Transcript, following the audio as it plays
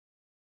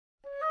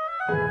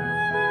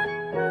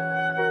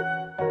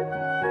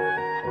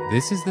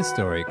This is the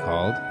story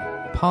called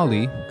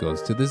Polly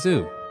Goes to the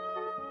Zoo.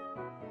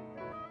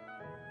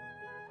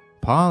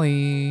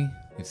 Polly,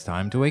 it's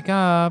time to wake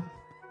up.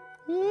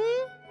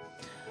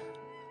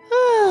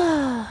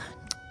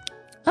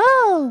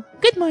 Oh,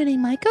 good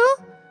morning, Michael.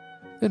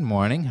 Good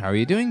morning. How are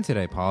you doing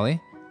today,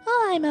 Polly?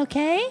 Oh, I'm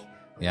okay.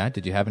 Yeah,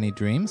 did you have any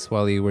dreams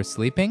while you were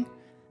sleeping?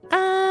 Not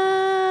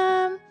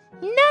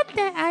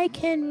that I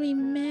can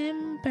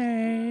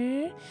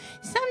remember.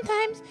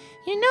 Sometimes,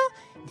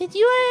 did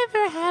you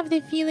ever have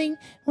the feeling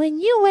when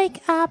you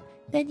wake up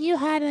that you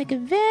had like a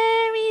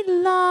very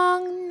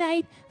long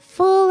night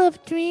full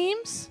of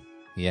dreams?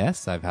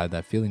 Yes, I've had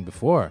that feeling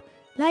before.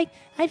 Like,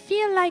 I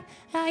feel like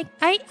I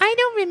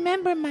don't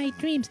remember my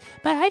dreams,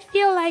 but I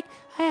feel like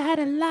I had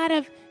a lot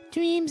of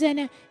dreams and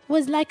it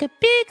was like a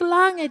big,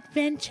 long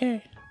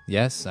adventure.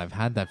 Yes, I've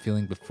had that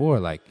feeling before.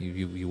 Like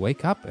you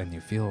wake up and you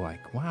feel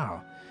like,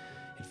 wow,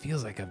 it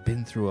feels like I've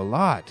been through a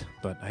lot,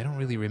 but I don't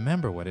really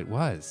remember what it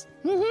was.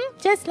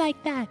 Just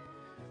like that.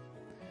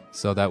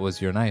 So that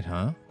was your night,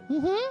 huh?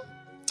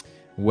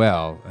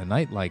 Well, a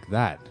night like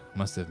that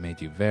must have made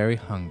you very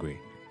hungry.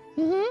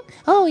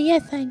 Oh,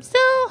 yes, I'm so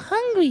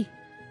hungry.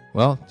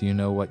 Well, do you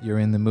know what you're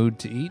in the mood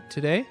to eat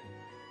today?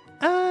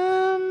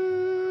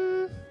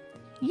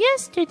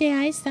 Yesterday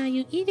I saw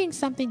you eating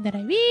something that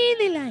I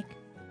really like.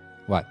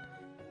 What?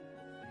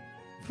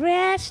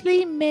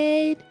 Freshly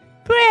made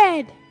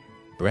bread.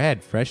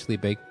 Bread, freshly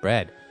baked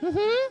bread.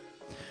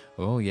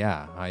 Oh,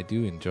 yeah, I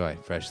do enjoy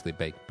freshly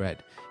baked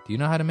bread. Do you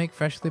know how to make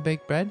freshly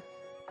baked bread?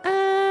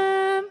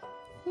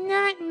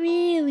 Not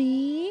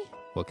really.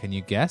 Well, can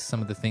you guess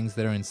some of the things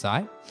that are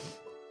inside?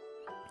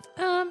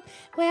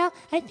 Well,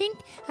 I think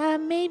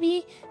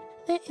maybe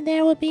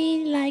there will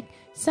be like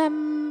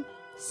some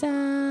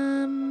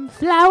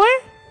flour.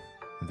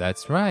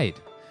 That's right.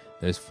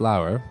 There's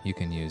flour. You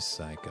can use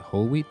like a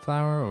whole wheat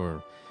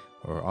flour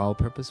or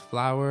all-purpose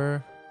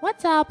flour.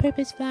 What's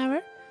all-purpose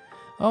flour?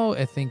 Oh,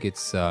 I think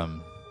it's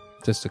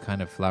just a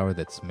kind of flour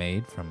that's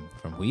made from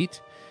wheat,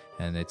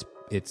 and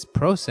it's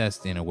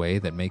processed in a way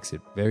that makes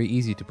it very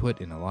easy to put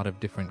in a lot of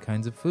different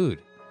kinds of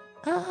food.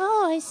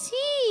 Oh, I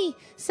see.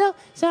 So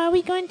are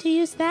we going to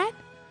use that?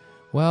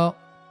 Well,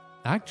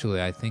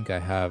 actually, I think I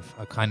have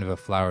a kind of a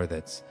flour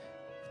that's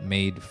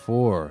made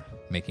for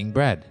making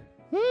bread.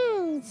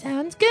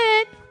 Sounds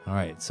good. All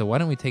right, so why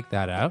don't we take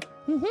that out?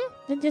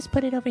 Then just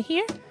put it over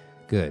here.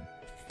 Good.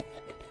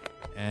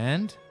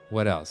 And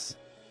what else?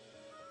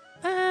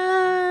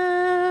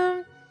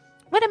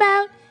 What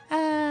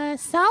about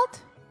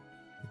salt?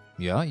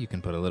 Yeah, you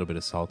can put a little bit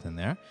of salt in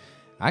there.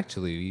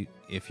 Actually,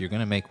 if you're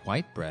going to make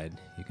white bread,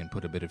 you can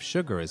put a bit of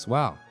sugar as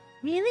well.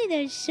 Really?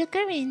 There's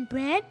sugar in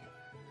bread?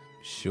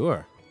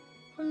 Sure.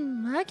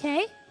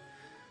 Okay.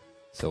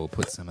 So we'll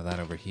put some of that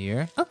over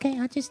here. Okay,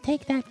 I'll just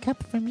take that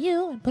cup from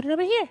you and put it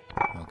over here.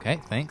 Okay,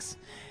 thanks.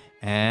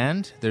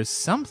 And there's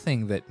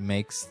something that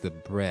makes the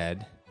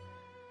bread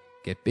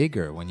get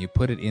bigger when you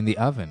put it in the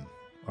oven.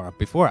 Or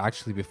before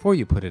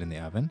you put it in the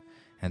oven.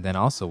 And then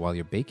also while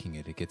you're baking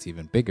it, it gets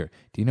even bigger.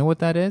 Do you know what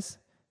that is?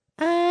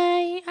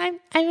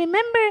 I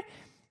remember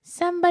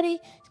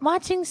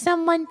watching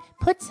someone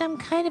put some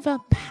kind of a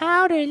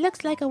powder. It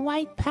looks like a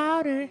white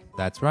powder.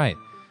 That's right.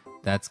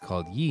 That's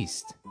called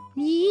yeast.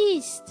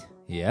 Yeast.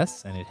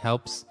 Yes, and it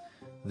helps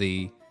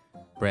the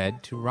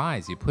bread to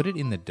rise. You put it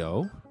in the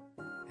dough,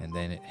 and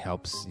then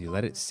you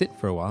let it sit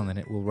for a while, and then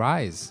it will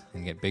rise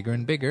and get bigger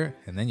and bigger.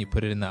 And then you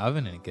put it in the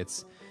oven, and it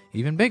gets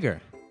even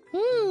bigger.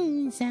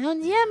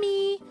 Sounds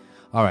yummy.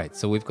 All right,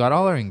 so we've got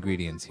all our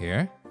ingredients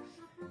here.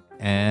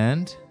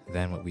 And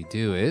then what we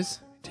do is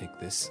take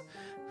this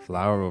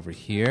flour over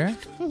here.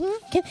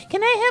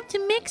 Can I help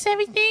to mix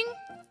everything?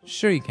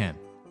 Sure you can.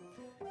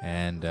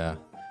 And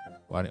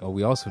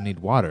we also need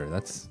water.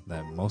 That's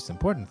the most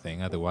important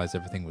thing. Otherwise,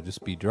 everything will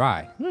just be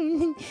dry. I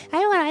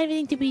don't want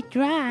everything to be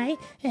dry.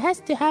 It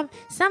has to have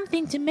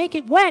something to make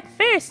it wet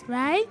first,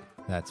 right?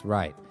 That's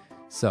right.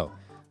 So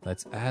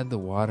let's add the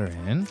water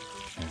in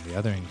and the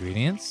other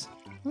ingredients.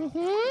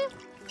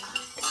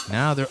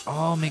 Now they're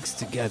all mixed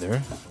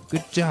together.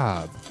 Good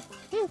job.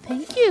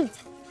 Thank you.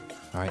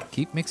 All right,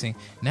 keep mixing.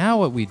 Now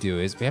what we do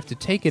is we have to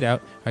take it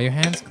out. Are your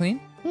hands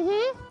clean?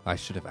 I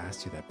should have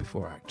asked you that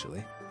before,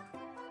 actually.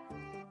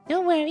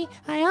 Don't worry.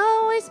 I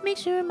always make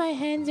sure my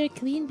hands are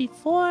clean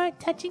before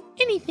touching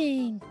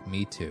anything.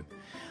 Me too.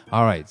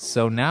 All right,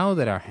 so now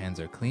that our hands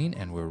are clean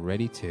and we're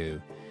ready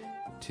to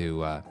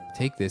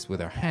take this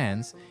with our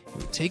hands,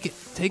 we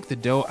take the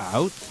dough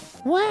out.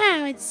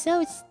 Wow, it's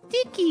so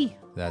sticky.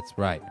 That's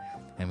right.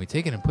 And we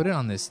take it and put it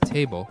on this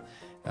table,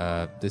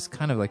 this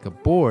kind of like a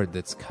board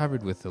that's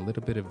covered with a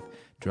little bit of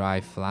dry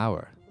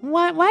flour.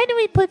 Why do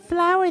we put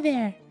flour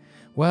there?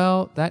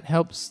 Well, that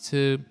helps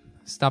to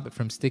stop it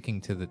from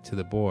sticking to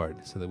the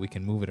board so that we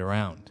can move it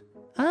around.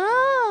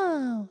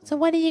 Oh, so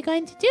what are you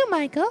going to do,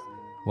 Michael?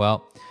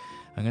 Well,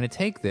 I'm going to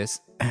take this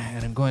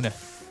and I'm going to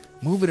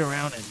move it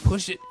around and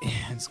push it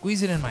and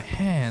squeeze it in my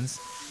hands.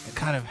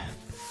 And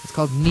it's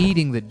called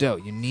kneading the dough.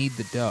 You knead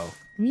the dough.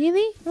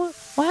 Really?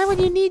 Why would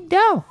you need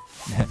dough?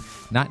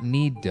 Not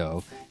knead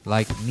dough,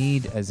 like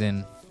knead as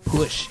in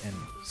push and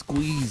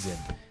squeeze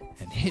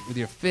and hit with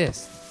your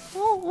fist.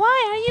 Oh,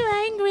 why are you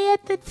angry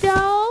at the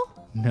dough?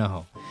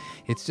 No,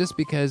 it's just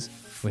because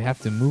we have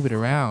to move it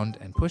around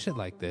and push it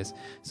like this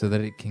so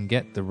that it can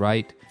get the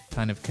right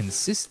kind of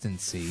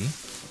consistency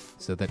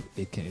so that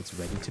it's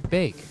ready to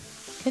bake.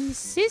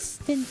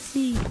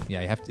 Consistency.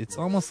 Yeah, it's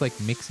almost like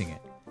mixing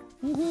it.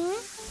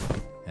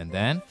 Mm-hmm. And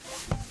then,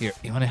 here,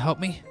 you want to help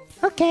me?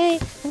 Okay,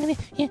 I'm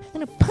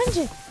gonna punch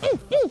it.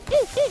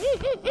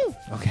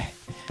 Okay.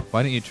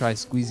 Why don't you try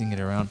squeezing it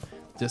around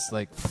just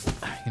like,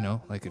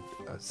 like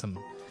some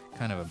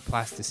kind of a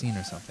plasticine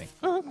or something.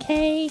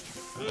 Okay.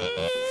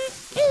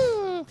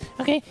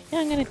 Okay, now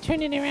I'm gonna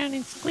turn it around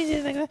and squeeze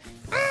it like that.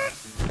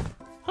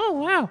 Oh,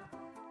 wow.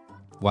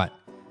 What?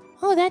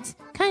 Oh, it's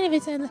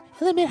a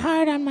little bit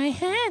hard on my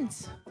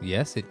hands.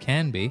 Yes, it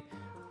can be.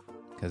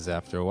 Because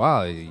after a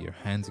while, your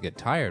hands get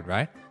tired,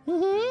 right?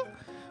 Mm-hmm.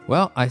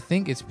 Well, I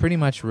think it's pretty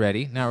much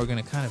ready. Now we're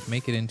going to kind of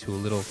make it into a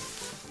little,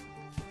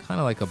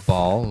 kind of like a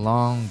ball,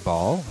 long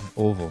ball, an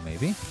oval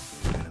maybe.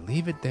 We're going to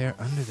leave it there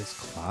under this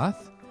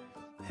cloth.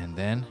 And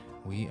then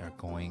we are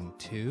going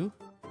to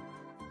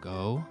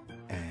go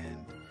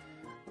and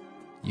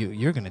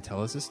you're going to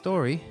tell us a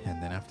story.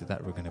 And then after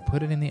that, we're going to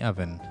put it in the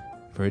oven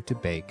for it to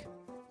bake.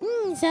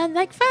 Sounds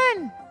like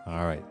fun.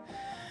 All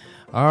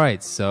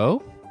right.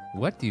 So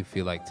what do you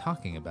feel like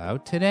talking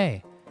about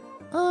today?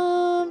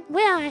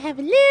 Well, I have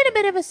a little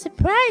bit of a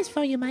surprise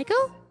for you,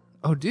 Michael.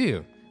 Oh, do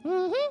you?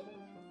 Mm-hmm.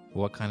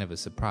 What kind of a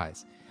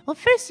surprise? Well,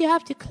 first you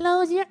have to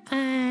close your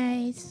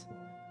eyes.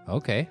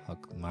 Okay,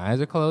 my eyes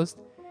are closed.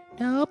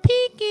 No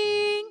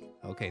peeking.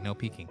 Okay, no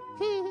peeking.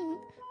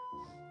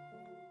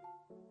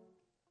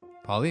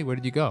 Polly, where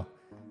did you go?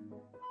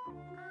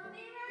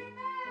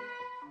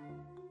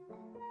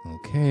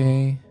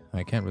 Okay,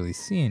 I can't really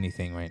see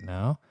anything right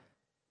now.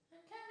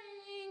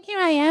 Here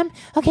I am.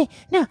 Okay,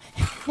 now,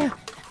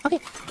 okay,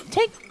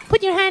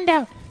 put your hand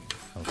out.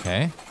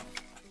 Okay.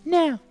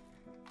 Now,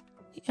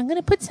 I'm going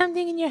to put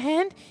something in your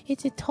hand.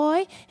 It's a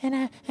toy,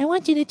 and I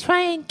want you to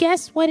try and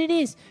guess what it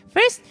is.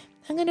 First,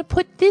 I'm going to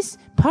put this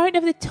part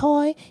of the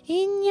toy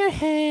in your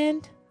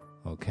hand.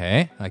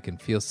 Okay, I can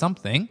feel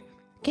something.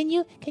 Can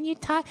you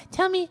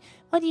tell me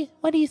what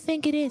do you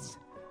think it is?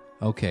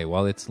 Okay,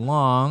 well, it's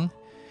long,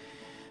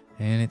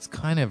 and it's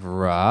kind of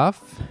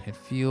rough. It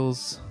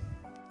feels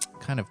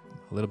kind of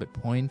a little bit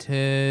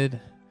pointed.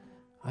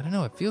 I don't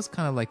know, it feels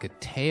kind of like a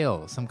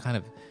tail, some kind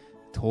of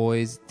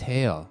toy's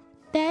tail.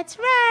 That's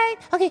right.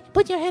 Okay,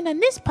 put your hand on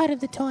this part of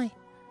the toy.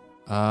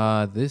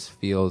 This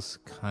feels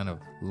kind of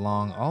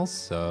long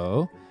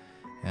also.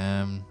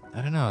 I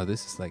don't know,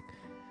 this is like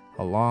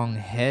a long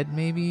head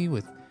maybe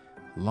with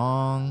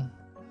long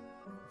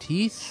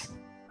teeth.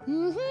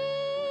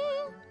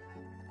 Mm-hmm.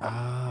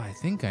 I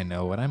think I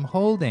know what I'm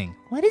holding.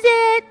 What is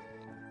it?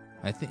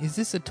 Is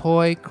this a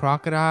toy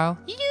crocodile?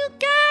 You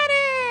got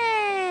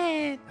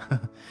it!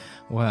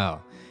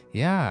 Well,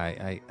 yeah,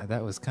 I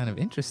that was kind of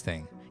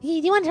interesting. Do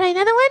you want to try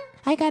another one?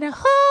 I got a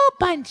whole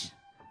bunch.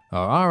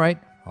 Oh, all right.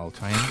 I'll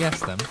try and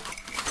guess them.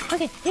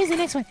 Okay, here's the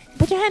next one.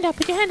 Put your hand out.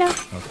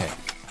 Okay.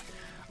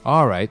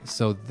 All right,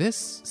 so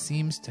this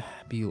seems to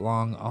be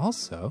long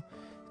also.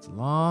 It's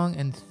long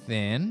and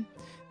thin.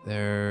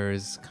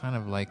 There's kind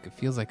of like, it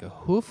feels like a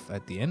hoof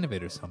at the end of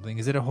it or something.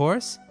 Is it a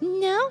horse?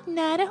 No,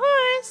 not a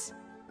horse.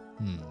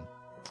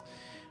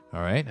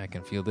 All right, I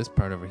can feel this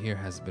part over here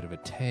has a bit of a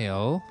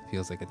tail.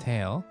 Feels like a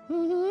tail.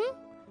 Mm-hmm.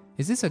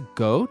 Is this a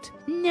goat?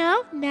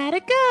 No, not a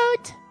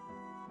goat.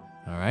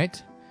 All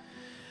right.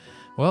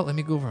 Well, let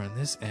me go over on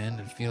this end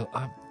and feel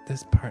up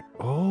this part.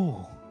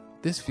 Oh,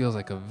 this feels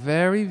like a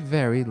very,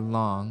 very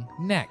long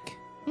neck.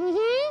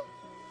 Mm-hmm.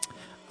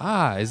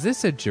 Ah, is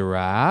this a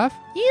giraffe?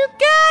 You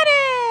got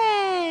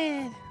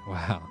it!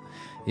 Wow.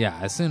 Yeah,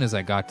 as soon as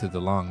I got to the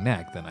long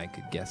neck, then I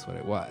could guess what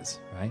it was,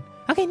 right?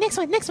 Okay, next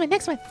one. All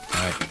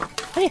right.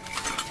 Okay,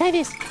 try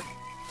this.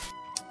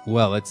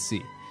 Well, let's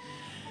see.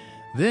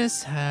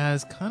 This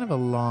has kind of a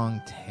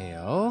long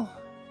tail.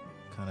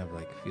 Kind of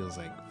like, feels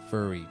like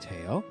furry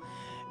tail.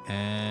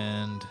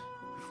 And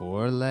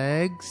 4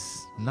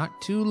 legs. Not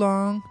too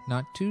long,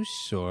 not too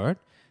short.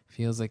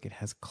 Feels like it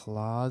has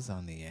claws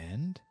on the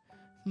end.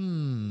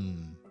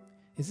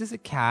 Is this a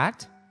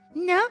cat?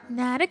 No,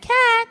 not a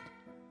cat.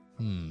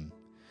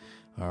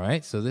 All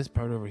right, so this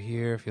part over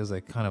here feels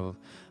like kind of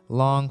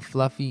long,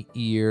 fluffy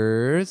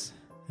ears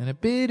and a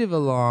bit of a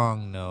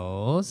long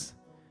nose.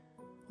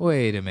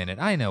 Wait a minute,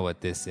 I know what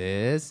this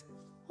is.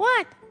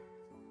 What?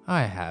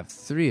 I have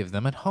 3 of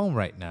them at home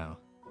right now.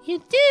 You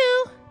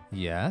do?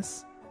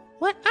 Yes?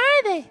 What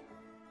are they?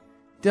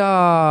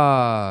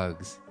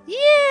 Dogs!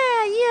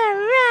 Yeah, you're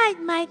right,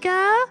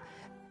 Michael.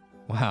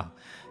 Wow.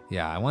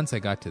 Yeah, once I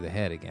got to the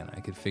head again, I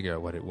could figure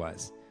out what it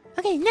was.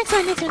 Okay, next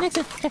one.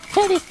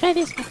 Try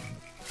this.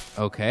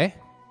 Okay.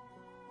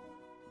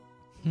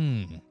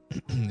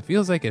 It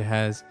feels like it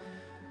has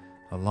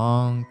a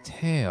long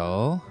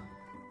tail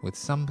with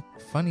some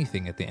funny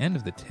thing at the end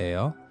of the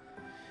tail.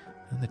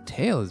 And the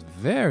tail is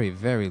very,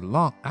 very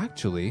long.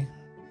 Actually,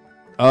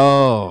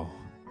 oh,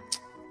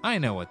 I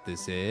know what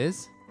this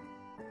is.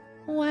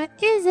 What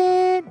is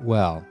it?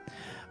 Well,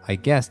 I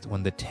guessed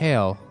when the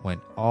tail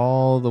went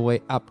all the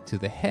way up to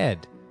the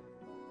head.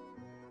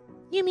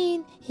 You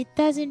mean it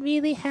doesn't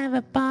really have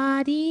a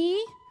body?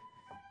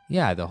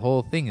 Yeah, the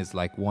whole thing is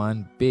like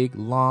one big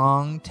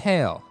long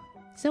tail.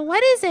 So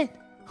what is it?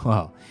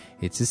 Well,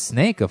 it's a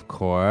snake, of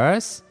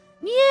course.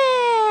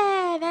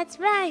 Yeah, that's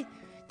right.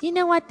 Do you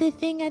know what the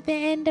thing at the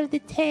end of the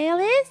tail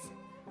is?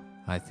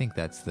 I think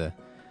that's the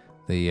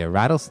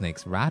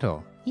rattlesnake's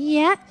rattle.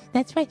 Yeah,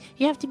 that's right.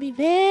 You have to be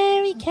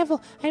very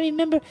careful. I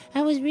remember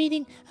I was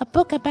reading a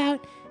book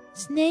about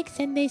snakes,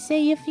 and they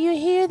say if you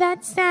hear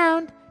that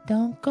sound,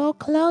 don't go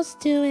close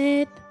to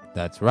it.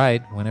 That's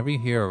right. Whenever you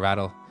hear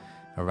a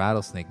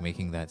rattlesnake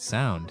making that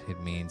sound,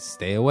 it means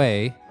stay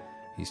away.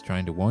 He's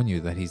trying to warn you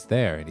that he's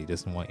there, and he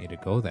doesn't want you to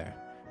go there.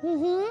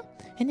 Mm-hmm.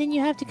 And then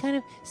you have to kind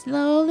of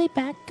slowly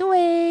back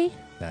away.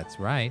 That's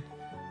right.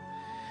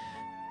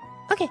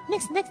 Okay,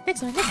 next one.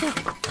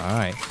 All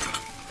right.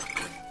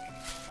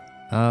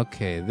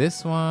 Okay,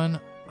 this one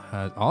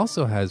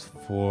also has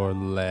 4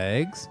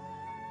 legs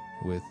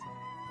with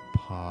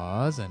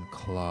paws and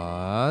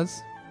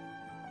claws.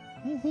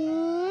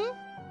 Mm-hmm.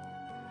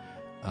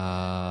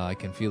 I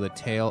can feel a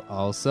tail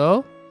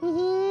also.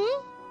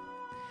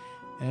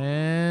 Mm-hmm.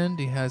 And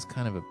he has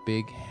kind of a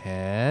big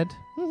head.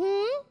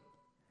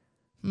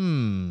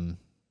 Mm-hmm.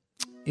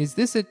 Is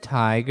this a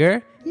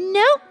tiger?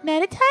 Nope,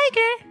 not a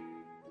tiger.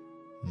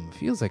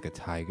 Feels like a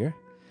tiger.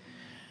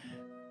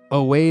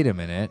 Oh, wait a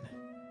minute.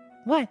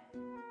 What?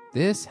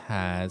 This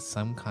has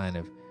some kind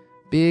of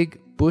big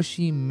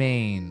bushy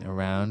mane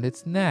around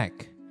its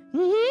neck.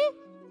 Mm-hmm.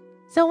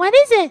 So what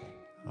is it?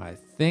 I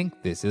think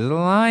this is a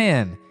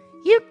lion.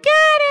 You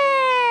got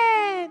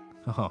it!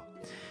 Oh,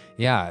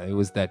 yeah, it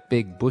was that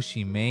big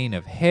bushy mane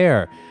of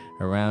hair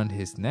around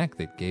his neck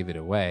that gave it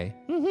away.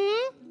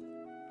 Mm-hmm.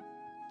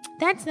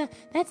 That's the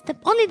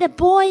only the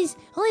boys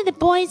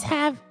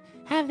have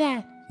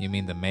that. You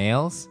mean the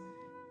males?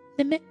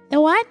 The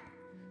what?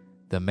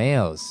 The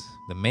males.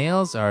 The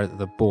males are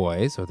the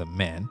boys or the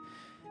men,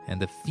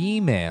 and the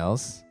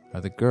females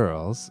are the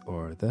girls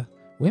or the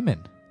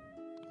women.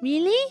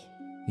 Really?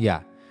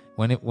 Yeah.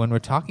 When we're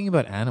talking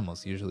about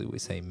animals, usually we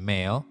say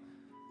male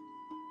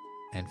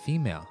and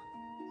female.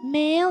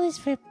 Male is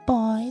for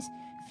boys,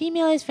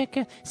 female is for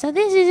girls. So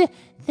this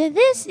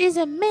is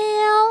a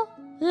male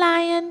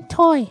lion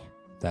toy.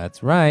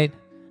 That's right.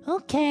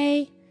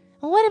 Okay.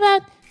 Well, what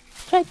about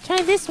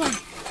try this one?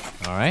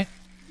 All right.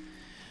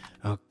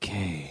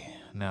 Okay.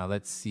 Now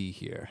let's see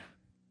here.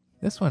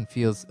 This one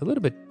feels a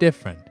little bit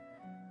different.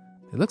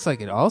 It looks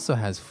like it also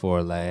has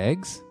 4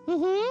 legs.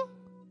 Mm-hmm.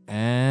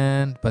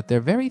 But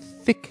they're very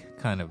thick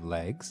kind of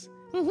legs.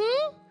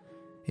 Mm-hmm.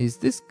 Is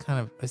this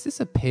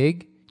a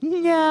pig?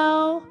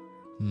 No.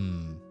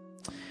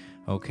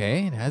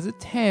 Okay, it has a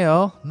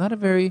tail, not a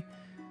very,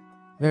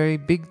 very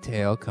big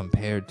tail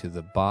compared to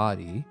the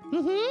body.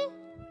 Mm-hmm.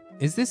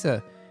 Is this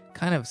some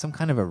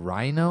kind of a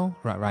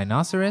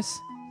rhinoceros?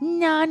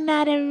 No,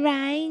 not a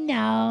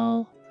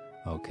rhino.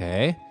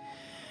 Okay.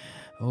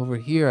 Over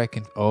here I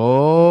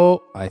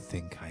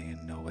think I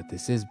know what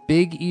this is.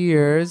 Big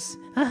ears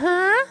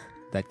Uh-huh.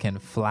 that can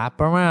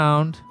flap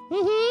around.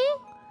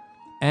 Mm-hmm.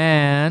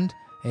 And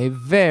a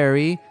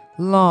very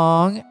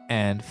long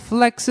and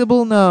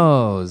flexible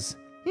nose.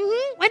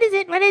 Mm-hmm. What is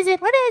it?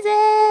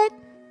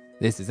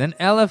 This is an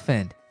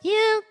elephant.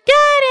 You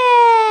got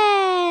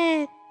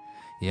it!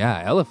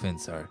 Yeah,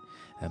 elephants are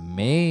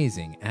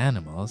amazing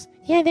animals.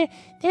 Yeah,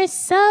 they're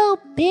so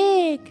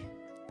big.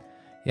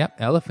 Yep,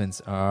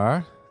 elephants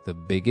are the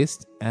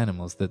biggest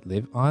animals that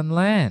live on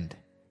land.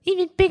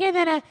 Even bigger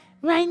than a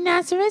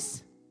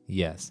rhinoceros?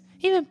 Yes.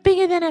 Even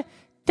bigger than a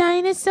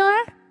dinosaur?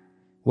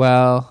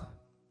 Well,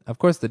 of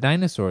course the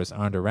dinosaurs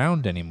aren't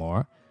around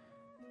anymore.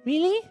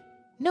 Really?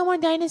 No more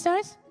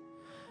dinosaurs?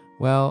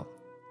 Well,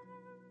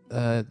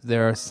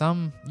 there are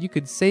some. You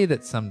could say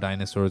that some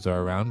dinosaurs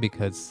are around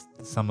because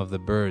some of the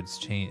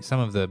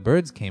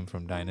birds came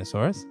from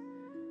dinosaurs.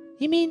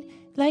 You mean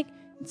like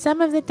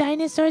some of the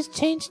dinosaurs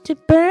changed to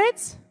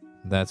birds?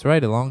 That's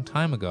right, a long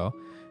time ago,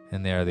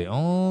 and they are the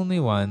only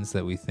ones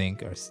that we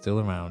think are still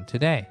around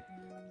today.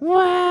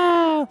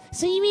 Wow!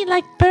 So you mean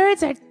like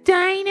birds are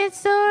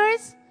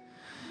dinosaurs?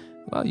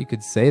 Well, you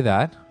could say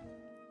that.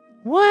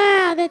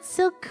 Wow, that's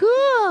so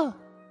cool!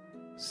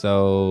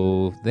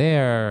 So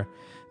they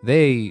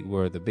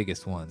were the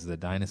biggest ones, the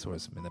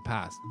dinosaurs in the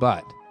past.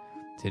 But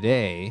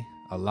today,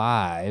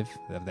 alive,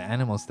 of the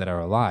animals that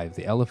are alive,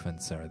 the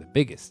elephants are the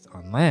biggest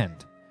on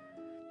land.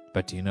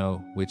 But do you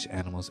know which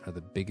animals are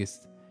the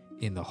biggest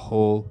in the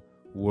whole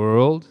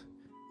world?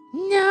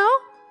 No?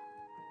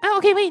 Oh,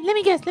 okay, wait, let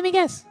me guess.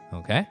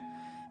 Okay.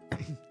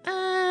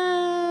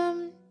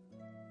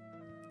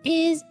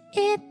 Is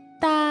it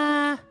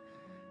the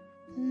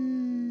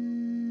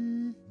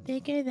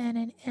bigger than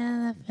an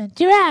elephant?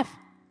 Giraffe!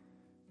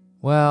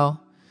 Well,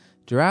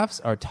 giraffes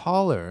are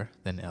taller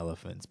than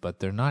elephants, but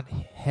they're not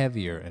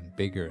heavier and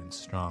bigger and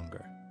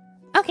stronger.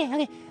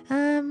 Okay.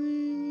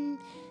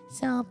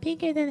 So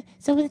bigger than.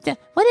 So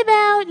what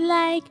about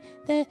like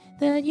the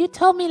you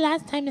told me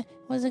last time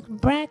was it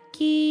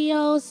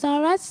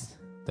Brachiosaurus?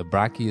 The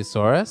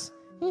Brachiosaurus?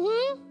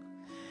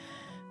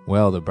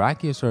 Well, the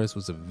Brachiosaurus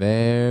was a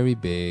very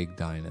big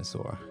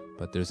dinosaur,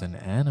 but there's an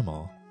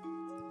animal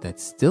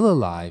that's still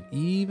alive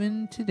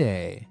even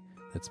today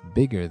that's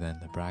bigger than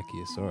the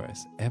Brachiosaurus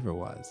ever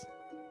was.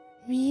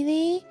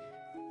 Really?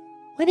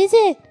 What is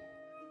it?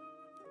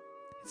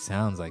 It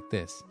sounds like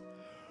this.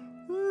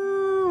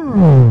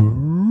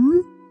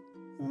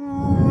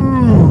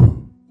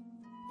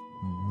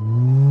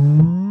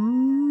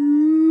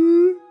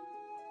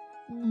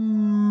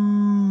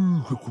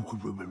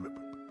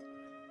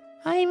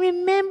 I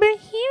remember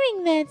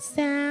hearing that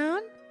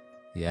sound.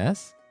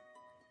 Yes?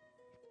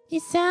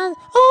 It sounds...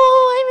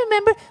 Oh, I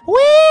remember.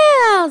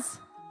 Whales!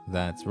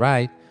 That's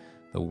right.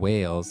 The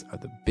whales are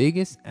the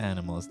biggest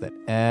animals that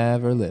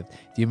ever lived.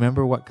 Do you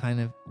remember what kind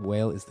of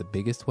whale is the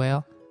biggest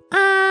whale?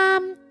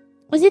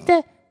 Was it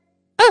the...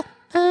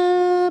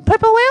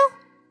 purple whale?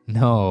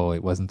 No,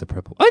 it wasn't the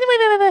purple.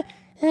 Oh, wait.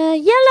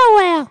 Yellow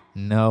whale.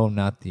 No,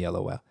 not the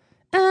yellow whale.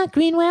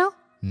 Green whale.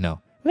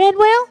 No, Red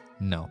whale.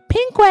 no,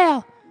 Pink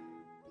whale.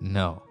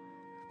 no.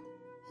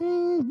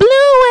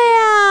 Blue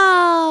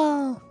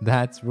whale.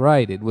 That's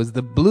right. It was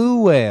the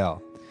blue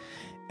whale.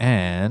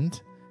 And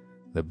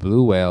the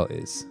blue whale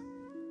is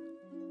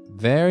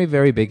very,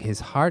 very big. His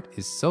heart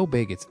is so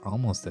big, it's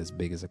almost as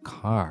big as a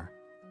car.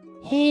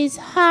 His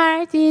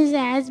heart is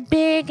as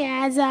big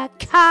as a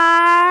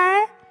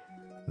car.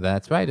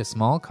 That's right, a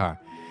small car.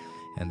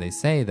 And they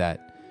say that,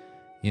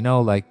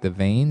 like the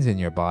veins in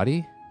your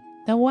body,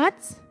 The what?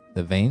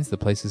 the veins, the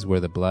places where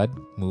the blood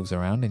moves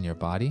around in your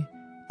body.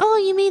 Oh,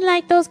 you mean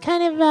like those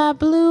kind of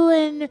blue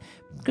and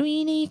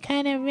greeny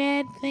kind of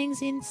red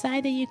things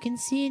inside that you can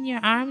see in your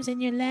arms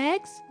and your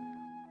legs?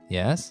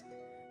 Yes,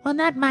 Well,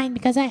 not mine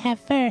because I have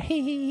fur.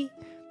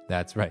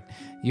 that's right.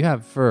 You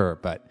have fur,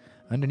 but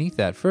underneath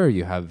that fur,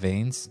 you have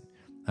veins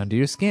under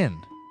your skin,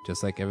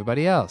 just like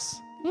everybody else.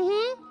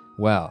 Mm-hmm.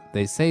 Well,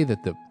 they say that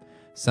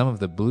some of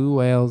the blue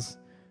whale's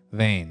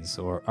veins,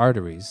 or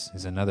arteries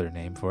is another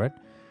name for it,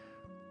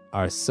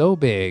 are so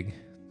big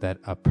that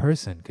a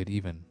person could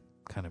even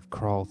kind of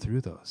crawl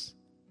through those.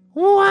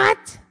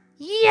 What?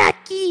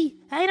 Yucky!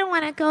 I don't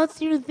want to go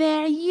through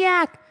there.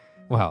 Yuck!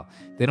 Well,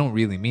 they don't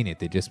really mean it.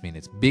 They just mean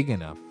it's big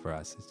enough for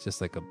us. It's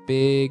just like a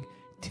big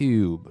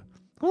tube.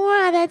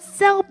 Wow, that's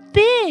so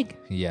big!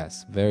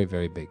 Yes, very,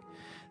 very big.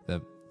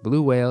 The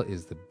blue whale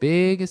is the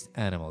biggest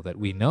animal that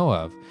we know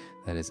of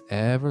that has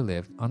ever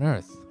lived on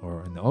Earth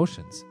or in the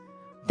oceans.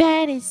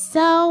 That is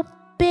so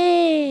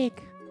big.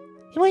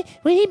 Would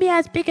he be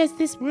as big as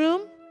this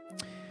room?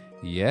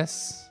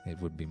 Yes, it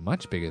would be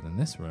much bigger than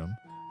this room.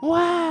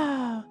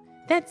 Wow,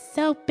 that's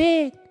so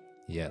big.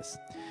 Yes.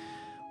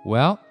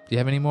 Well, do you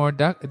have any more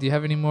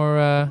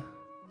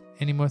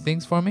any more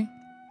things for me?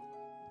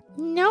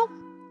 Nope.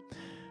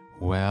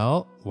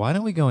 Well, why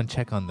don't we go and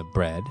check on the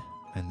bread,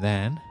 and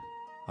then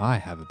I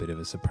have a bit of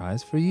a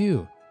surprise for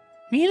you.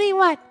 Really,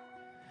 what?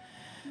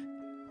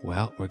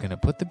 Well, we're going to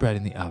put the bread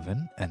in the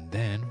oven, and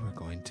then we're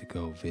going to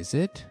go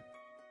visit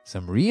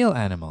some real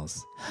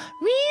animals.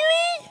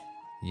 Really?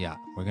 Yeah,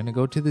 we're going to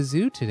go to the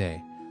zoo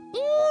today.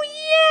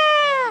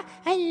 Oh,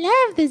 yeah! I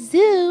love the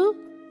zoo.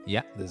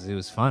 Yeah, the zoo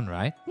is fun,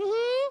 right?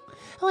 Mm-hmm.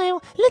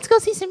 Oh, let's go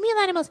see some real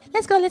animals.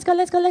 Let's go.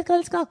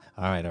 All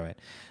right.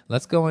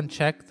 Let's go and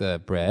check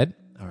the bread.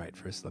 All right,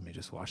 first let me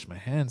just wash my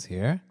hands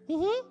here.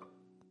 Mm-hmm.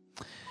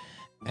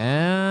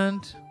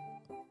 And,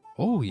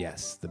 oh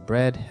yes, the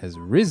bread has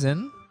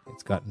risen.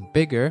 It's gotten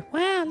bigger.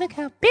 Wow, look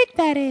how big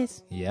that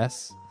is.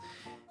 Yes.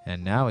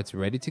 And now it's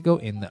ready to go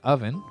in the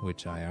oven,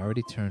 which I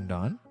already turned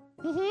on.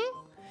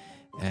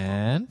 Mm-hmm.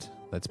 And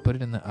let's put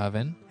it in the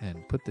oven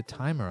and put the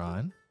timer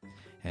on.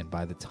 And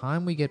by the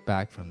time we get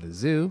back from the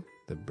zoo,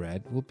 the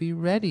bread will be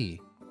ready.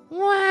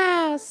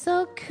 Wow,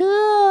 so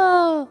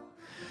cool.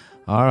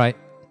 All right,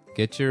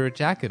 get your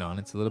jacket on.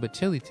 It's a little bit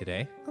chilly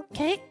today.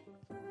 Okay.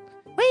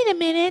 Wait a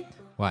minute.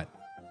 What?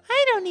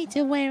 I don't need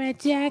to wear a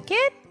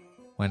jacket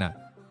Why not?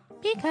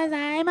 because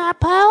I'm a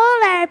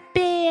polar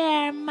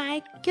bear,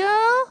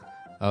 Michael.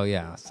 Oh,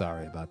 yeah,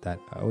 sorry about that.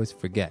 I always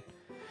forget.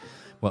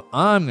 Well,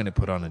 I'm going to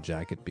put on a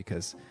jacket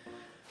because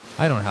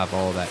I don't have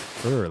all that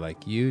fur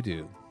like you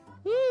do.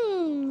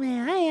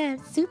 Well, I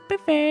have super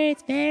fur.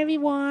 It's very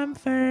warm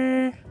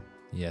fur.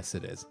 Yes,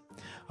 it is.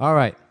 All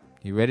right,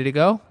 you ready to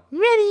go?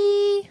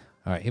 Ready.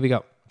 All right, here we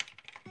go.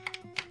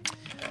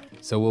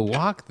 So we'll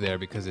walk there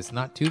because it's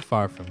not too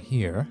far from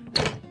here.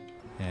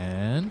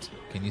 And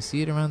can you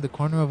see it around the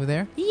corner over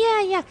there?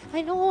 Yeah.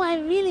 I know. I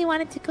really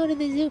wanted to go to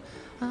the zoo.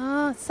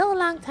 Oh, so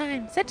long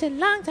time. Such a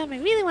long time. I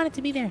really wanted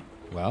to be there.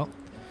 Well,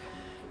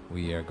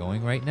 we are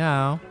going right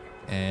now.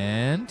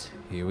 And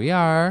here we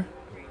are.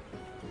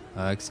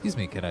 Excuse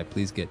me, could I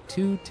please get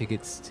 2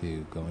 tickets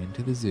to go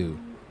into the zoo?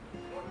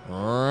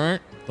 All right,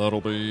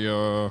 that'll be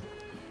 $2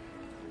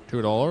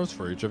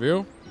 for each of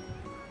you.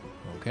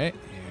 Okay,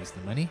 here's the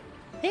money.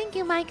 Thank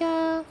you,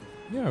 Michael.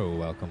 You're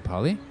welcome,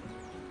 Polly.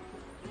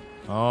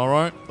 All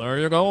right, there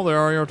you go. There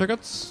are your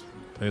tickets.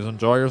 Please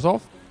enjoy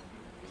yourself.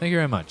 Thank you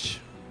very much.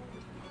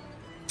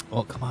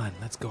 Well, come on,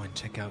 let's go and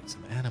check out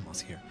some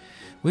animals here.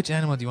 Which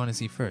animal do you want to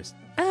see first?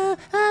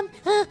 Let's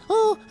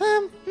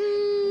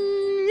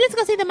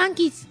go see the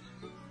monkeys.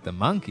 The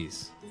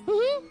monkeys.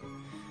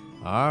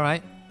 Mm-hmm. All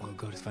right. We'll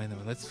go to find them.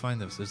 Let's find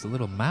them. So there's a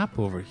little map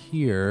over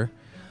here.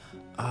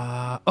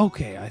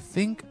 Okay. I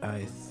think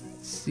I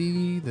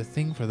see the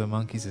thing for the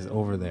monkeys is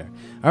over there.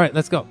 All right.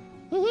 Let's go.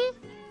 Mm-hmm.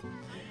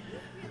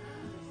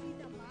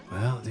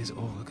 Well,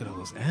 look at all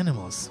those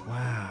animals.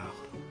 Wow.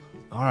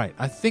 All right.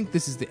 I think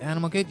this is the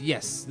animal cage.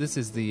 Yes. This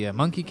is the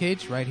monkey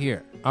cage right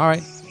here. All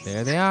right.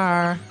 There they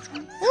are.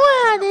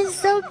 Wow, they're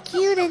so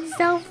cute and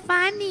so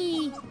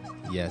funny.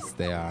 Yes,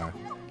 they are.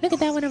 Look at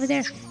that one over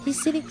there.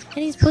 He's sitting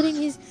and he's putting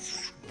his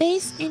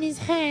face in his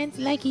hands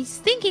like he's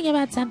thinking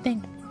about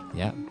something.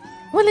 Yeah.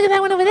 Oh, look at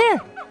that one over there.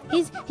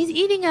 He's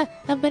eating a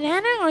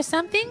banana or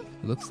something.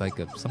 Looks like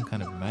some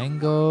kind of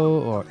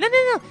mango or...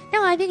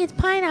 No, I think it's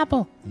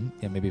pineapple.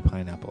 Yeah, maybe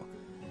pineapple.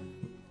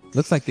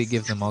 Looks like they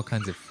give them all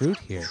kinds of fruit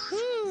here.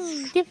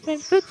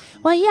 Different fruit.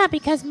 Well, yeah,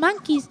 because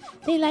monkeys,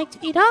 they like to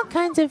eat all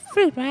kinds of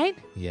fruit, right?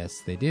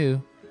 Yes, they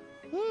do.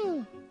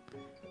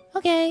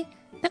 Okay.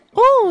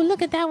 Oh,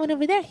 look at that one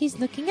over there. He's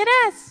looking at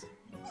us.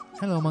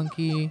 Hello,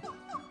 monkey.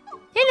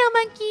 Hello,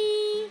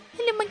 monkey.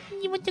 Hello, monkey.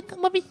 You want to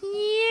come over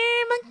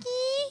here,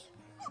 monkey?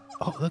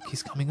 Oh, look,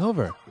 he's coming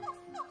over.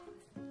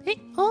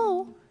 Hey,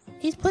 oh,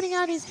 he's putting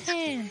out his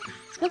hand.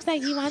 Looks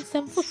like he wants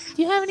some food.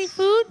 Do you have any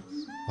food?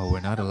 Oh, we're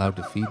not allowed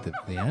to feed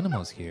the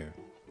animals here.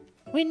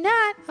 We're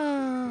not.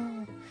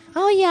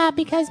 Oh yeah,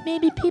 because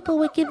maybe people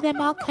would give them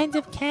all kinds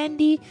of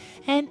candy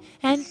and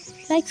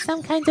like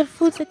some kinds of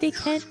foods that they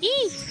can't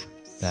eat.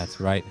 That's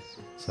right.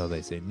 So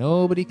they say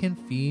nobody can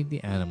feed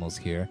the animals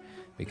here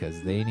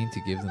because they need to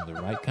give them the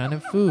right kind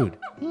of food.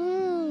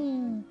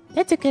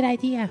 That's a good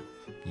idea.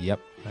 Yep,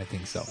 I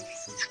think so.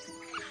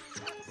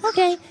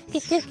 Okay,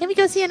 can we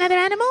go see another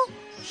animal?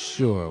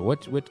 Sure.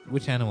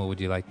 Which animal would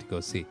you like to go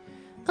see?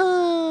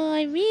 Oh,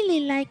 I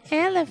really like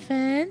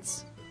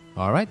elephants.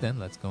 All right, then.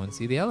 Let's go and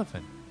see the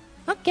elephant.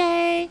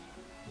 Okay.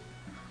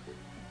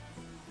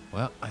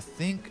 Well, I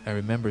think I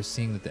remember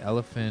seeing that the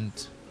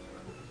elephant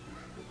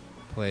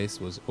place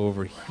was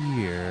over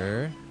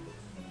here.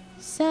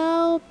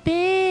 So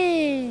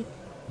big.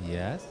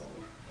 Yes.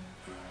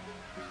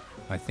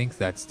 I think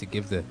that's to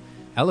give the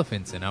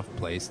elephants enough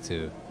place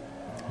to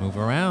move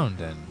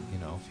around and,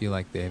 feel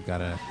like they've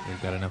got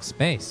enough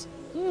space.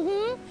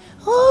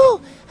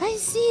 Oh, I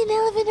see an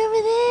elephant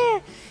over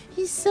there.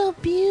 He's so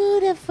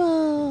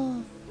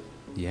beautiful.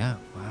 Yeah,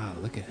 wow,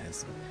 look at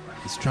his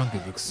trunk.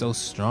 It looks so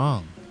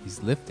strong.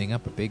 He's lifting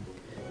up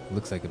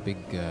looks like a big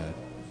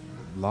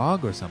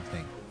log or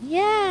something.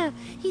 Yeah,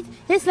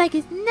 it's like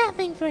it's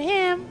nothing for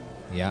him.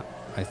 Yeah,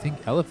 I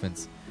think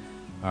elephants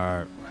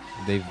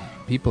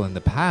people in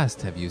the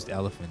past have used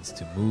elephants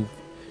to move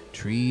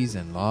trees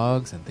and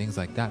logs and things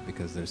like that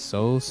because they're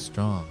so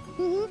strong.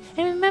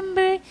 I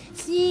remember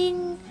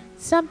seeing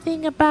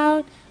something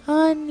about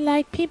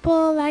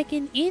people like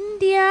in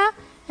India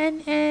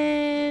and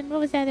what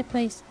was the other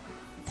place?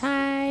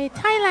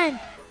 Thailand.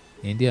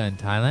 India and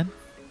Thailand?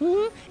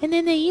 And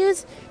then they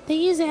use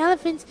the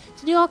elephants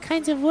to do all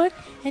kinds of work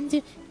and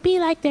to be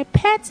like their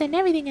pets and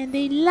everything, and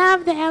they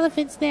love the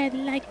elephants there,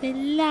 like they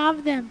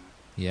love them.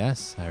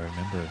 Yes, I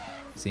remember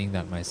seeing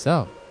that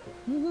myself.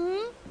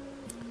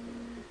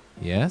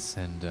 Yes,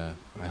 and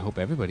I hope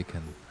everybody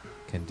can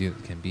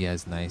be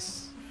as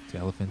nice to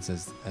elephants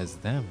as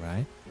them,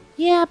 right?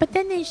 Yeah, but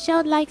then they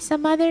showed like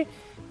some other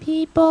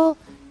people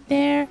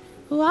there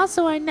who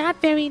also are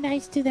not very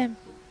nice to them.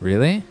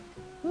 Really?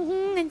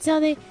 And so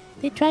they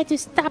tried to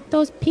stop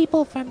those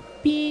people from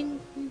being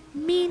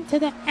mean to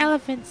the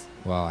elephants.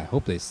 Well, I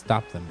hope they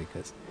stop them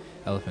because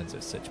elephants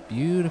are such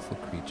beautiful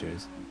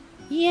creatures.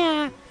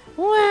 Yeah.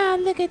 Wow,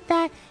 look at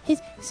that.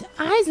 His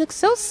eyes look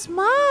so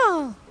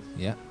small.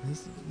 Yeah,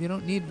 you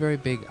don't need very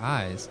big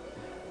eyes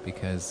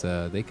because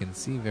they can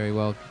see very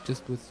well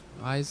just with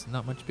eyes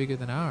not much bigger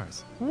than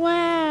ours.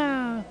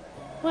 Wow.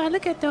 Wow,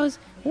 look at those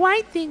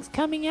white things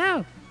coming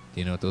out.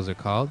 Do you know what those are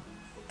called?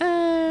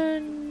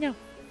 No.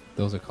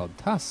 Those are called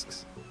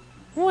tusks.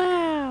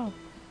 Wow.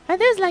 Are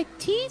those like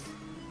teeth?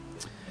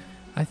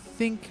 I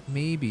think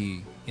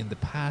maybe in the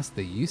past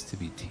they used to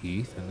be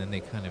teeth, and then they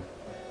kind of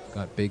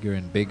got bigger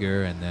and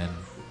bigger, and then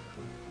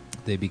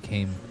they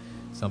became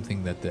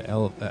something that the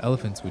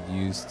elephants would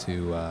use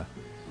to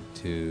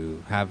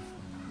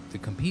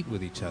compete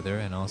with each other,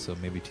 and also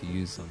maybe to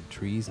use on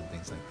trees and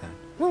things like that.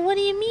 Well, what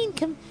do you mean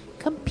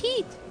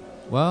compete?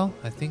 Well,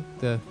 I think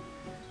the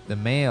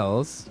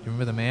males. Do you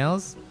remember the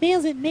males?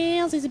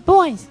 Males is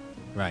boys.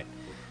 Right.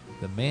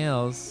 The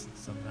males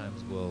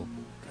sometimes will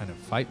kind of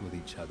fight with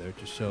each other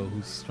to show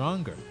who's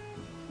stronger.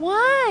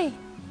 Why?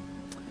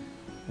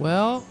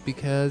 Well,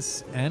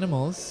 because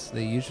animals,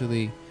 they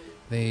usually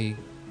they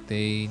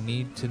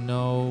need to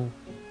know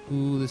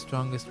who the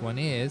strongest one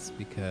is,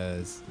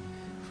 because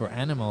for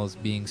animals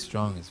being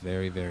strong is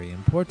very, very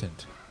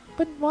important.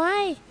 But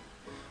why?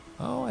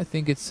 Oh, I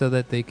think it's so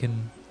that they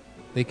can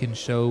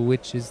show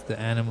which is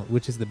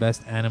the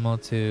best animal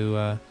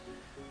to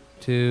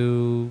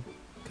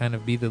kind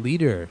of be the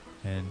leader,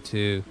 and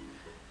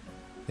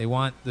they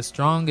want the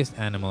strongest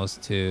animals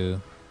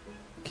to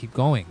keep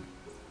going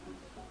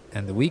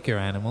and the weaker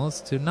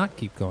animals to not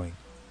keep going.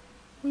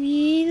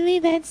 Really?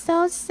 That's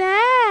so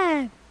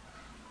sad.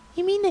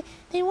 You mean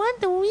they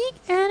want the weak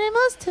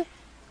animals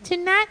to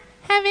not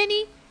have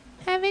any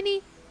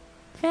family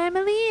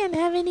and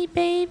have any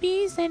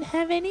babies and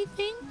have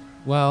anything?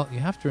 Well, you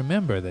have to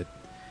remember that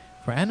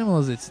for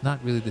animals, it's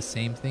not really the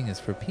same thing as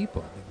for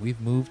people. We've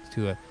moved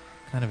to a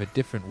kind of a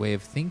different way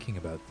of thinking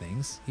about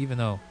things, even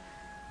though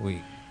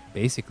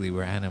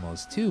we're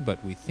animals too,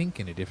 but we think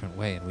in a different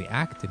way and we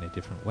act in a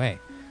different way.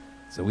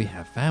 So we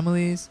have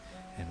families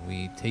and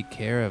we take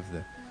care of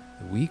the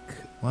weak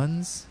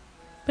ones.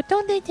 But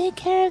don't they take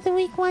care of the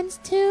weak ones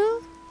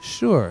too?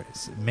 Sure,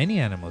 many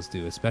animals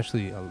do,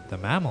 especially the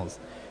mammals.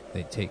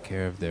 They take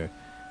care of the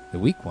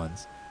weak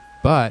ones.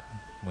 But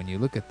when you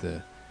look at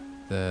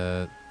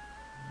the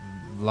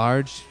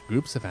large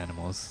groups of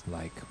animals,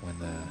 like when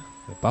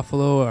the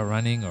buffalo are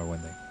running, or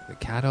when the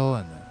cattle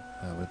and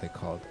what are they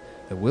called?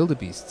 The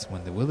wildebeests.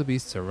 When the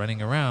wildebeests are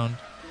running around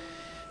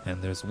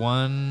and there's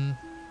one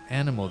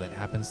animal that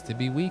happens to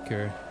be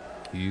weaker,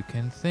 you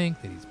can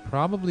think that he's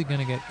probably going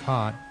to get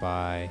caught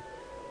by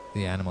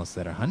the animals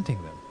that are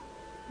hunting them.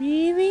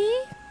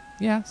 Really?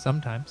 Yeah,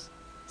 sometimes.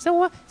 So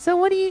what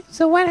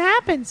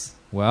happens?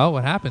 Well,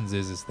 what happens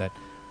is that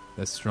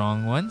the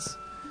strong ones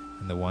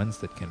and the ones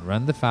that can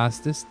run the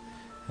fastest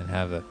and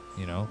have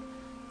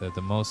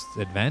the most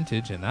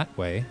advantage in that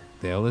way,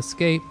 they'll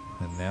escape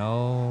and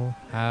they'll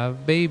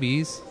have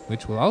babies,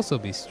 which will also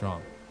be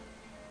strong.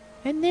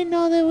 And then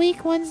all the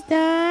weak ones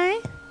die?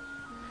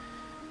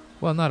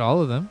 Well, not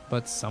all of them,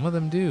 but some of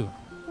them do.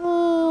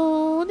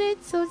 Oh,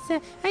 that's so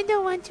sad. I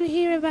don't want to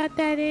hear about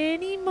that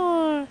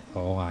anymore.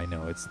 Oh, I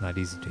know. It's not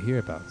easy to hear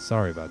about.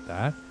 Sorry about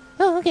that.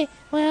 Oh, okay.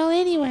 Well,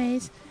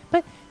 anyways.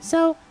 But,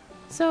 so,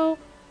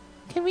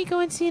 can we go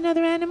and see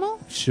another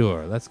animal?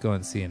 Sure, let's go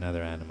and see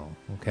another animal,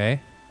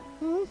 okay?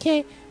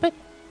 Okay, but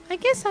I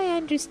guess I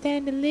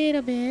understand a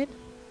little bit.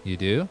 You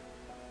do?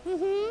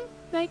 Mm-hmm.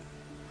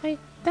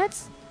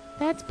 That's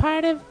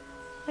part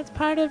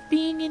of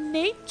being in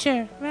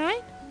nature,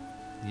 right?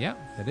 Yeah,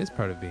 that is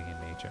part of being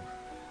in nature.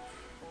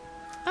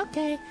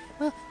 Okay,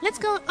 well, let's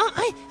go. Oh,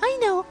 I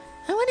know.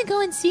 I want to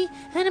go and see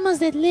animals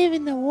that live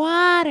in the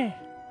water.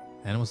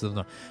 Animals live in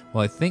the...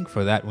 Well, I think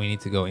for that we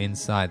need to go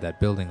inside that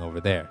building over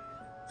there.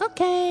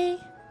 Okay.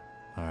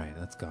 All right,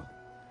 let's go.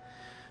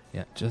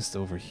 Yeah, just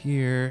over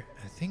here.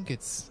 I think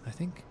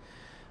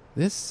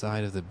this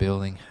side of the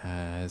building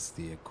has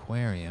the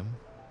aquarium.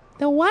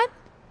 The what?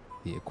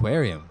 The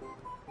aquarium.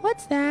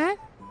 What's that?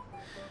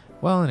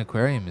 Well, an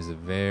aquarium is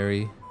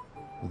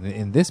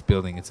in this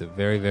building, it's a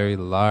very, very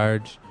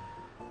large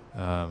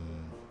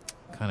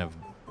kind of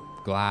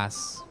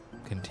glass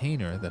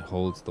container that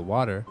holds the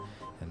water,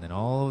 and then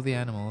all of the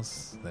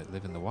animals that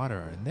live in the water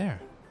are in there.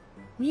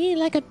 Really,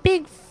 like a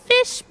big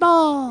fish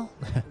bowl.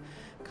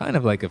 Kind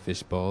of like a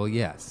fishbowl,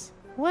 yes.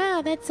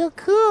 Wow, that's so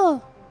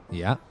cool.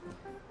 Yeah.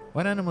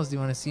 What animals do you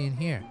want to see in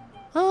here?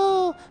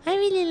 Oh, I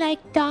really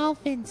like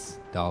dolphins.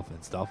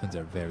 Dolphins. Dolphins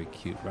are very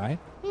cute, right?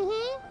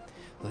 Mm-hmm.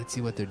 Let's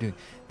see what they're doing.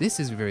 This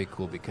is very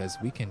cool because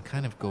we can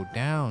kind of go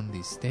down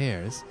these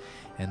stairs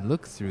and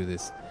look through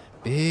this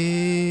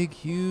big,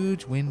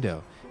 huge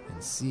window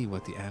and see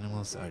what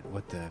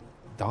the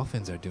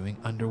dolphins are doing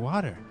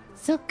underwater.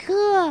 So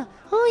cool.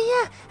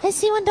 Oh, yeah. I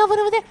see one dolphin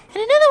over there and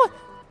another one.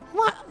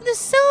 Wow, there's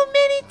so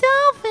many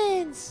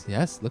dolphins.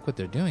 Yes, look what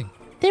they're doing.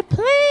 They're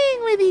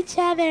playing with each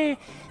other.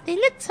 They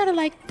look sort of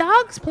like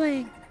dogs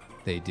playing.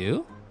 They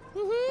do?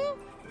 Mm-hmm.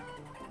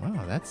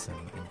 Wow, that's an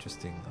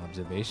interesting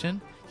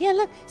observation. Yeah,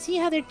 look. See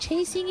how they're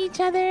chasing each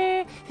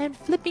other and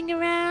flipping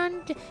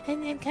around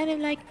and kind of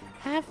like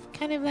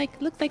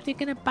look like they're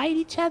going to bite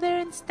each other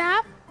and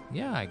stuff?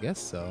 Yeah, I guess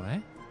so, eh?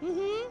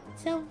 Mm-hmm.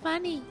 So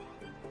funny.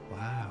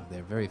 Wow,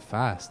 they're very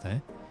fast, eh?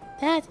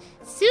 That's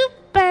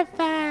super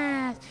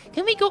fast.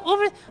 Can we go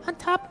over on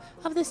top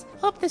of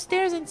up the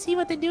stairs and see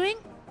what they're doing?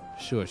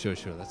 Sure.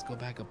 Let's go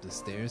back up the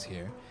stairs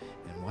here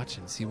and watch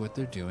and see what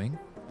they're doing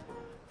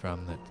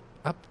from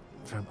up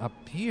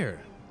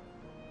here.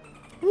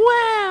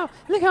 Wow!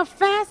 Look how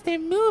fast they're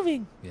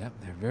moving. Yeah,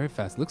 they're very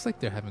fast. Looks like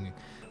they're having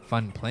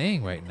fun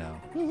playing right now.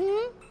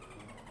 Mm-hmm.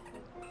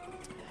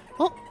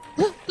 Oh,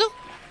 look!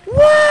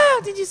 Wow!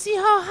 Did you see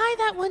how high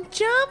that one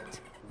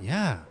jumped?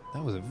 Yeah,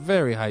 that was a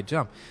very high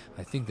jump.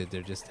 I think that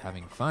they're just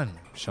having fun,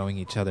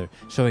 showing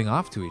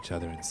off to each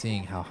other and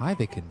seeing how high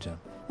they can jump.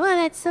 Wow,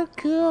 that's so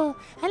cool.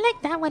 I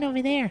like that one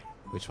over there.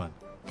 Which one?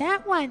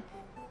 That one.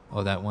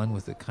 Oh, that one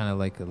with the kind of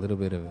like a little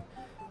bit of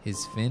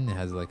his fin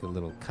has like a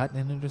little cut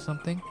in it or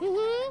something?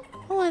 Mm-hmm.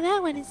 Oh,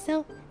 that one is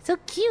so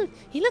cute.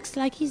 He looks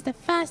like he's the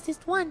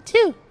fastest one,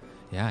 too.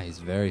 Yeah, he's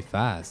very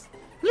fast.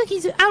 Look,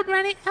 he's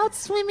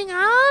outswimming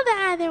all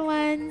the other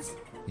ones.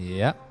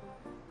 Yep.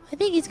 I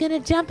think he's going to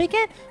jump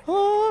again.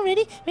 Oh,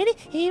 ready?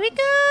 Here we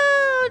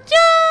go.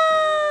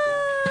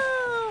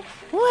 Jump!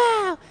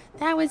 Wow,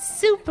 that was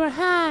super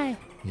high.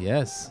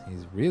 Yes,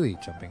 he's really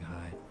jumping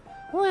high.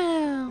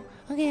 Wow.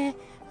 Okay.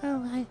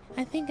 I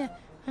think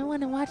I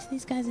want to watch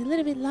these guys a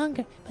little bit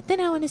longer. But then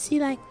I want to see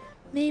like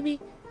maybe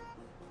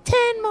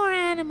 10 more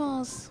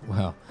animals.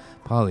 Well,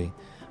 Polly,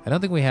 I don't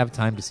think we have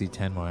time to see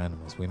 10 more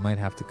animals. We might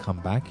have to come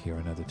back here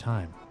another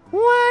time.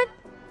 What?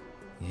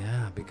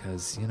 Yeah,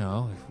 because,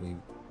 if we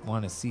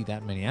want to see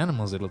that many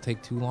animals, it'll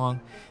take too long,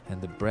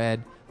 and the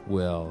bread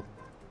will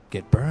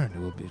get burned. It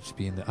will just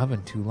be in the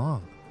oven too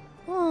long.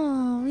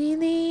 Oh,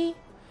 really?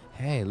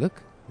 Hey,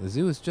 look, the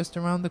zoo is just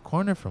around the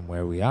corner from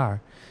where we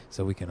are,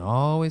 so we can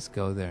always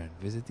go there and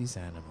visit these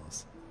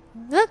animals.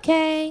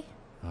 Okay.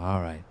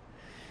 All right.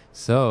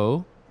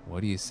 So,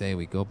 what do you say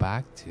we go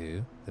back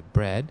to the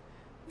bread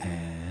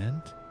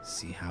and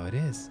see how it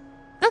is?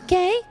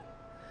 Okay.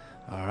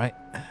 All right.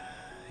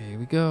 Here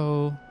we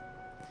go.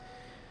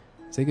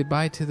 Say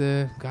goodbye to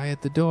the guy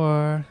at the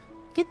door.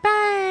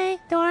 Goodbye,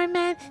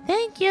 doorman.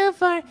 Thank you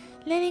for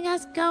letting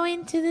us go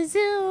into the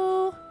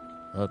zoo.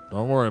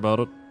 Don't worry about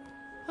it.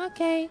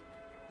 Okay.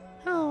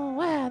 Oh,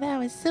 wow, that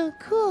was so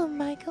cool,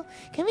 Michael.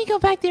 Can we go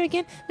back there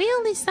again? We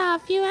only saw a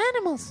few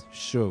animals.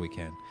 Sure we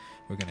can.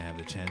 We're going to have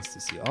the chance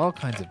to see all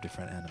kinds of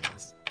different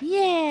animals.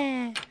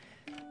 Yeah.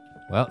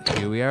 Well,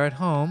 here we are at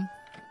home.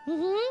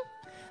 Mm-hmm.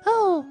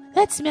 Oh,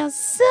 that smells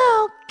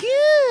so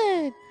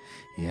good.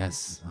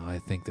 Yes, I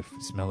think the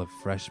smell of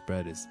fresh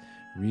bread is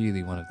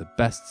really one of the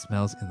best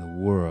smells in the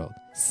world.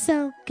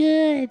 So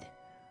good.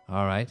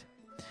 All right.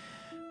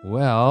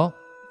 Well,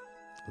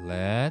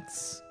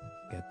 let's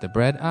get the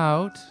bread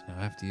out. Now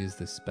I have to use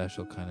this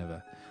special kind of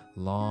a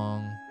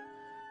long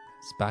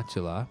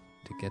spatula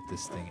to get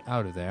this thing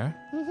out of there.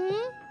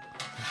 Mm-hmm.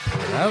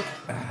 Pull it out.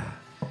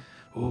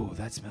 Ooh,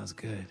 that smells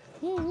good.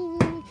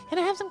 Mm-hmm. Can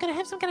I have some? Can I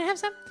have some? Can I have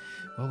some?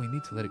 Well, we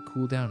need to let it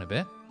cool down a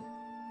bit.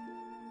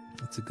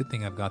 It's a good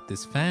thing I've got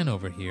this fan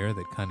over here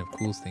that kind of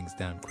cools things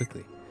down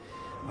quickly.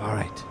 All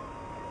right.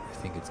 I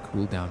think it's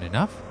cooled down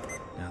enough.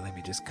 Now let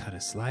me just cut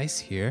a slice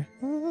here.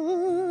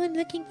 Ooh, I'm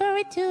looking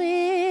forward to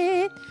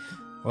it.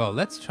 Well,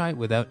 let's try it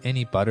without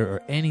any butter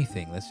or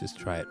anything. Let's just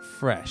try it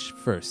fresh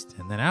first.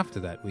 And then after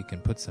that, we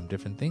can put some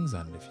different things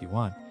on it if you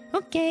want.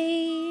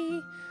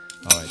 Okay.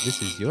 All right,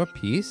 this is your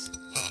piece.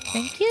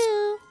 Thank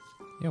you.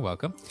 You're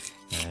welcome.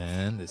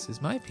 And this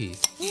is my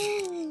piece.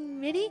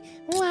 Ready?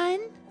 1,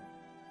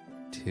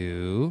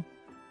 2.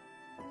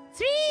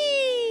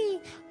 3.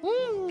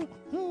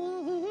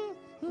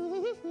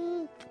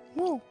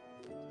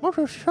 Oh, this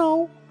is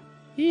so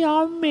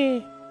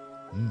yummy.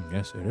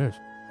 Yes, it is.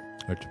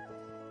 It's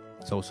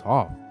so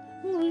soft.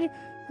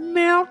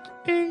 Melt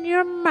in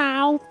your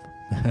mouth.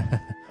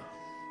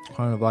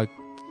 Kind of like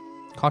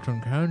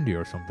cotton candy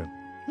or something.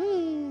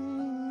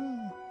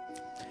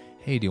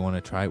 Hey, do you want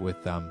to try it with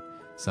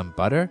some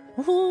butter?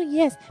 Oh,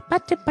 yes.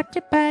 Butter,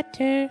 butter,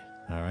 butter.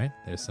 All right,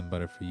 there's some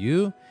butter for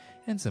you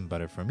and some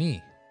butter for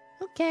me.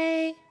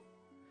 Okay.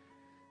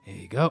 Here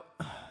you go.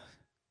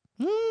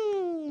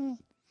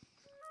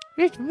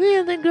 It's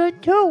really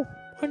good too.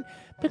 And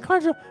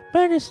because the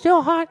bread is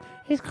still hot,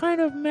 it's kind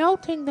of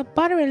melting the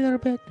butter a little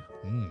bit.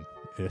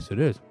 Yes, it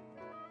is.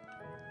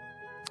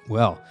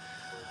 Well,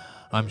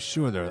 I'm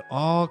sure there are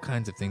all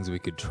kinds of things we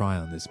could try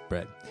on this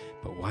bread.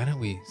 But why don't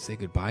we say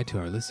goodbye to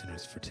our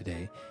listeners for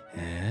today,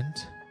 and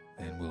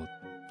then we'll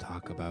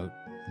talk about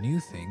new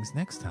things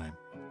next time.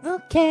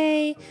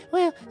 Okay.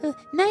 Well,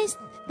 nice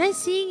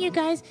seeing you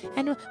guys,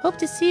 and hope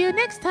to see you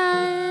next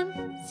time.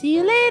 See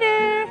you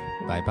later.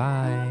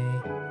 Bye-bye.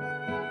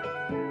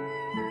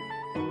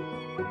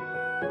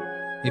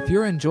 If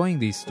you're enjoying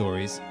these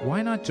stories,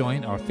 why not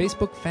join our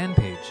Facebook fan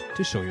page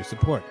to show your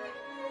support?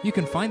 You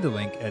can find the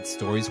link at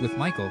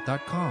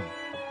storieswithmichael.com.